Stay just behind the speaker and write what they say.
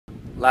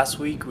Last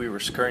week we were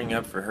scurrying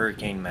up for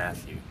Hurricane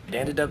Matthew. It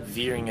ended up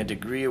veering a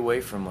degree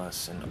away from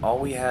us, and all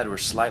we had were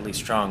slightly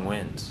strong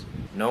winds.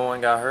 No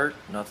one got hurt,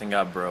 nothing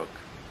got broke.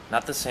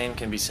 Not the same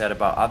can be said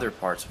about other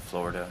parts of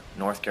Florida,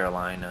 North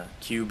Carolina,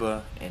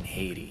 Cuba, and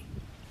Haiti.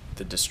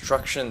 The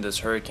destruction this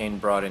hurricane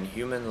brought in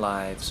human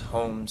lives,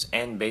 homes,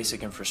 and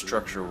basic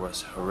infrastructure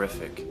was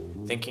horrific.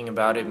 Thinking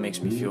about it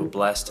makes me feel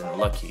blessed and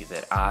lucky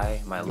that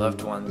I, my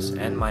loved ones,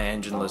 and my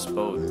engineless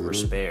boat were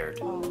spared.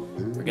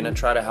 We're gonna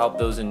try to help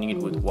those in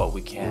need with what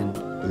we can,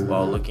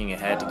 while looking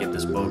ahead to get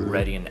this boat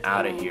ready and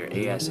out of here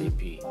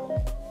ASAP.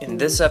 In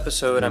this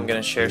episode, I'm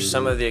gonna share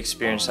some of the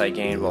experience I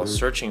gained while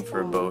searching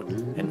for a boat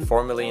and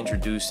formally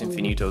introduce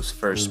Infinito's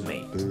first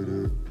mate.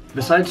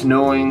 Besides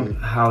knowing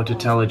how to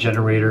tell a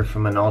generator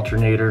from an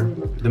alternator,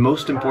 the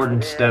most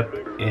important step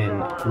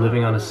in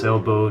living on a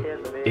sailboat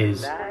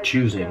is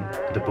choosing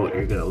the boat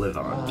you're going to live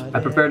on. I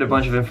prepared a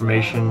bunch of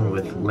information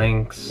with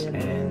links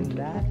and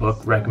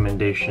book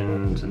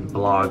recommendations and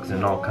blogs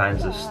and all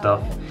kinds of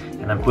stuff,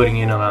 and I'm putting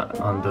it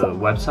on the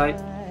website,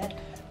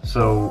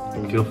 so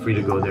feel free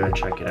to go there and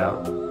check it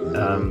out.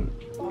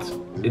 It's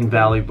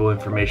invaluable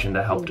information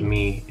that helped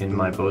me in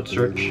my boat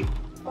search,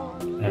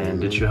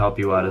 and it should help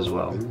you out as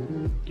well.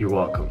 You're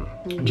welcome.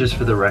 Just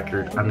for the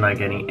record, I'm not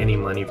getting any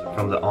money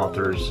from the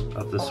authors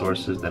of the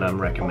sources that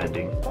I'm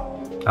recommending.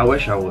 I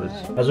wish I was.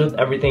 As with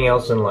everything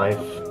else in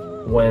life,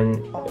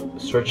 when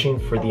searching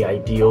for the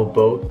ideal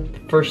boat,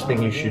 the first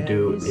thing you should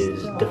do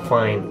is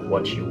define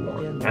what you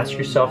want. Ask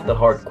yourself the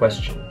hard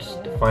questions.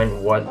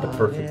 Define what the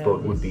perfect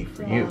boat would be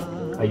for you.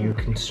 Are you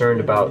concerned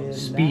about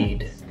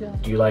speed?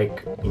 Do you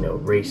like,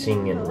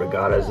 racing and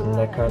regattas and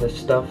that kind of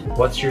stuff?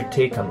 What's your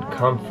take on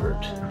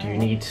comfort? Do you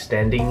need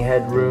standing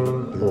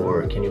headroom,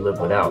 or can you live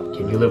without?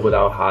 Can you live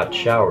without hot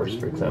showers,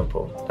 for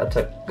example? That's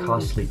a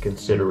costly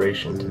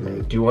consideration to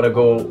make. Do you want to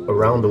go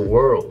around the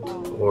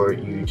world, or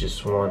you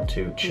just want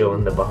to chill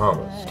in the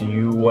Bahamas? Do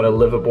you want to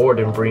live aboard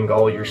and bring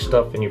all your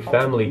stuff and your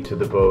family to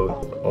the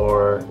boat,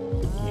 or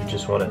you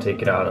just want to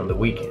take it out on the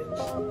weekends?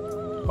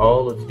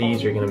 All of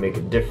these are going to make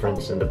a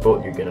difference in the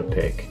boat you're going to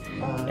pick.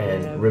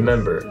 And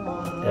remember,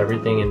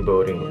 everything in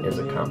boating is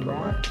a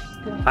compromise.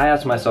 I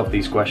asked myself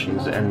these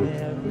questions,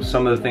 and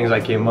some of the things I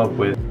came up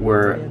with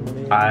were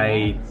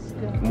I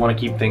want to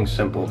keep things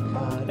simple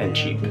and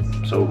cheap.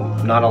 So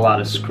not a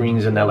lot of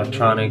screens and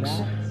electronics,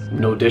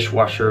 no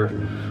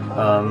dishwasher.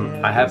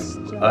 I have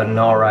an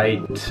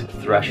alright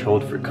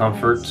threshold for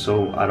comfort,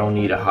 so I don't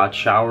need a hot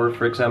shower,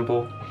 for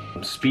example.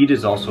 Speed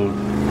is also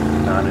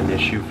not an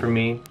issue for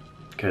me,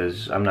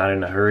 because I'm not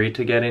in a hurry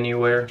to get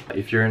anywhere.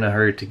 If you're in a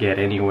hurry to get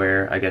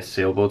anywhere, I guess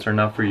sailboats are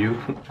not for you.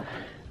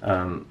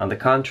 On the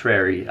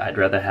contrary, I'd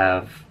rather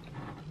have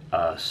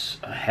a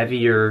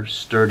heavier,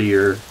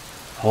 sturdier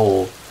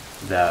hull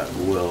that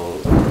will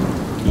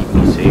keep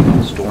me safe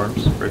in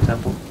storms, for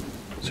example.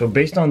 So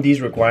based on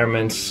these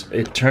requirements,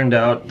 it turned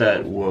out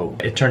that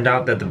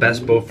the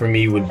best boat for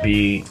me would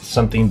be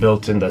something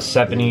built in the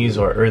 70s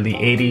or early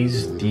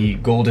 80s, the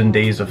golden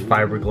days of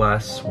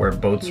fiberglass, where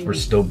boats were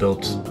still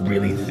built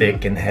really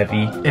thick and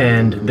heavy.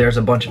 And there's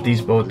a bunch of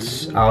these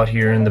boats out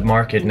here in the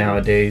market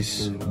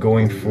nowadays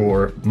going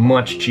for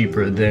much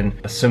cheaper than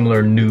a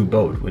similar new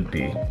boat would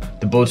be.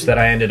 The boats that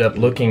I ended up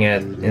looking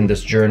at in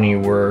this journey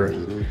were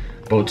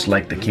boats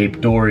like the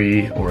Cape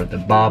Dory or the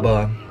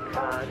Baba,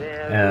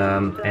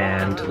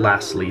 and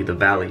lastly the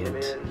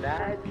Valiant,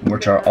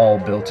 which are all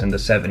built in the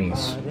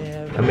 70s.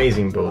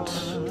 Amazing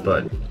boats,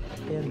 but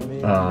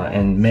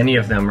and many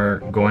of them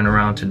are going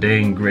around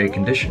today in great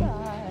condition.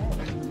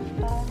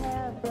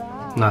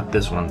 Not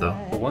this one though.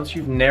 But once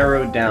you've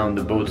narrowed down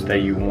the boats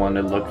that you want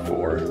to look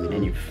for,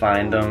 and you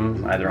find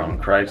them either on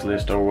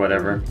Craigslist or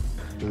whatever,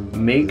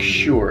 make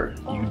sure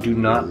you do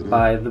not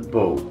buy the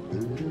boat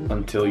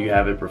until you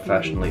have it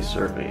professionally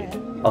surveyed.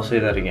 I'll say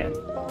that again.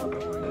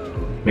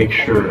 Make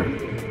sure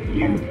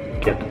you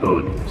get the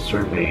boat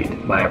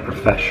surveyed by a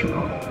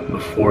professional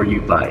before you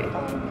buy it,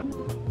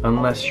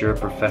 unless you're a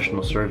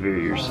professional surveyor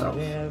yourself.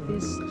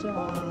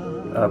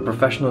 A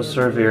professional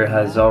surveyor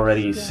has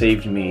already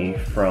saved me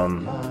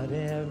from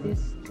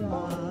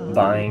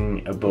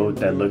buying a boat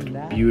that looked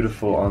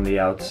beautiful on the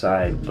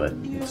outside, but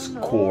its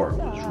core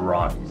was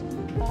rotten,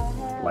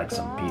 like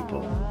some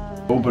people.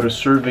 Oh, but a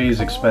survey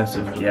is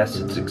expensive. Yes,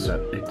 it's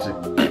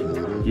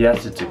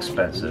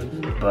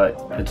expensive, but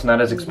it's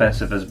not as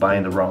expensive as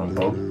buying the wrong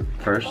boat,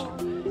 first.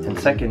 And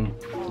second,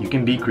 you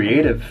can be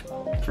creative.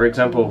 For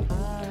example,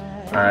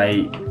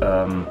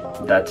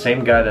 that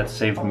same guy that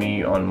saved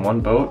me on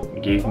one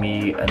boat gave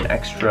me an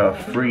extra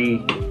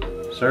free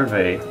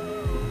survey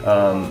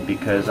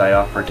because I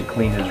offered to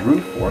clean his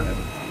roof for him.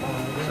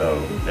 So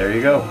there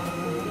you go.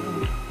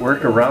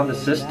 Work around the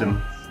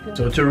system.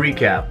 So to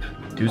recap,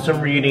 do some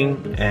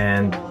reading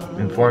and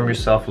inform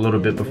yourself a little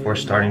bit before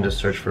starting to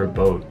search for a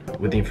boat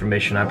with the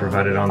information I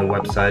provided on the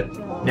website.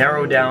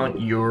 Narrow down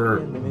your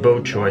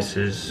boat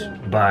choices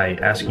by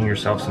asking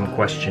yourself some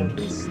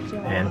questions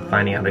and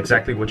finding out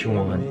exactly what you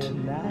want,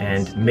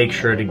 and make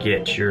sure to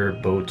get your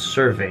boat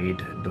surveyed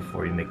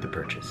before you make the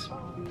purchase.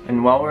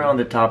 And while we're on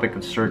the topic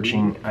of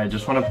searching, I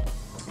just want to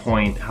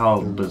point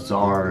how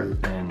bizarre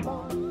and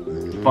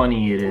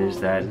funny it is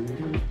that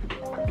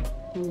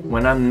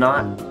when I'm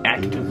not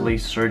actively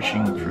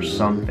searching for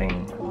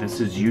something, this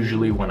is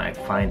usually when I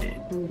find it.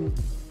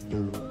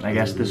 I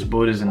guess this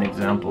boat is an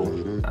example.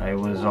 I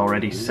was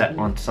already set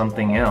on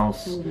something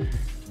else,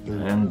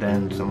 and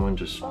then someone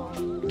just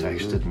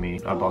texted me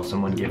about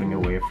someone giving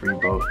away a free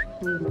boat.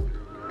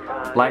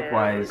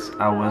 Likewise,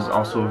 I was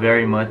also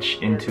very much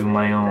into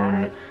my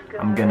own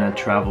I'm gonna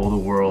travel the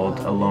world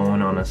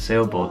alone on a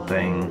sailboat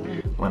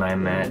thing when I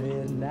met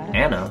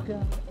Anna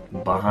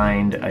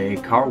behind a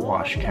car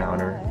wash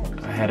counter.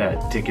 I had a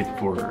ticket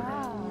for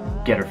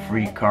get a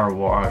free car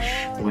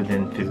wash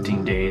within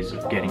 15 days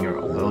of getting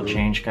your oil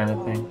change kind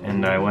of thing,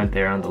 and I went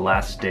there on the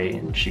last day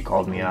and she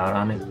called me out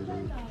on it.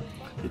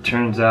 It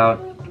turns out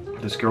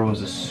this girl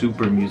was a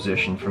super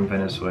musician from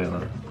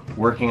Venezuela,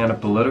 working on a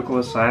political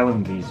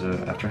asylum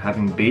visa after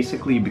having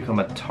basically become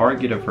a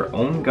target of her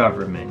own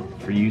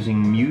government for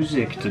using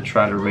music to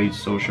try to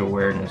raise social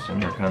awareness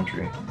in her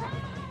country.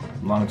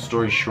 Long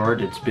story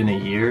short, it's been a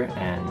year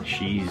and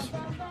she's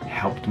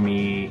helped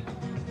me.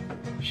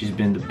 She's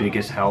been the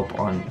biggest help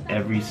on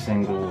every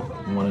single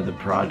one of the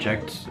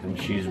projects, and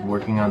she's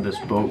working on this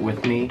boat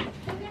with me,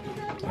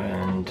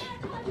 and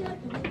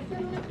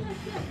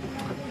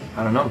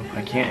I don't know,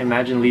 I can't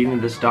imagine leaving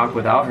this dock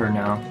without her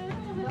now.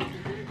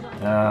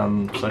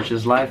 Such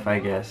is life, I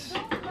guess.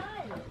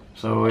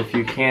 So if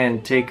you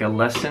can take a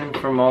lesson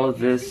from all of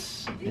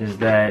this, is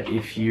that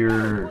if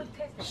you're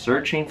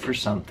searching for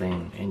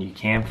something and you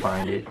can't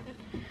find it,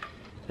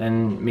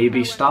 then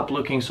maybe stop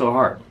looking so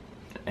hard,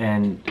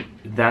 and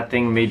that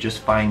thing may just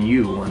find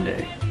you one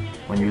day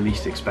when you're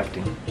least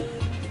expecting.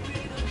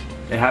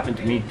 It happened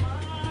to me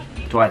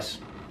twice.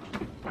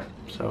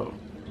 So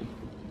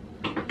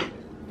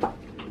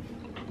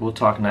we'll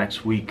talk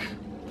next week.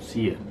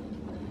 See ya.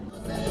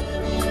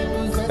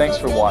 Thanks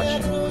for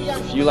watching.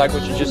 If you like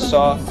what you just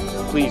saw,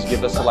 please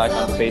give us a like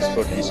on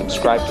Facebook and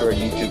subscribe to our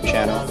YouTube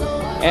channel.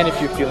 And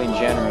if you're feeling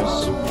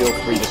generous, feel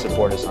free to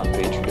support us on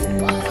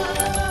Patreon.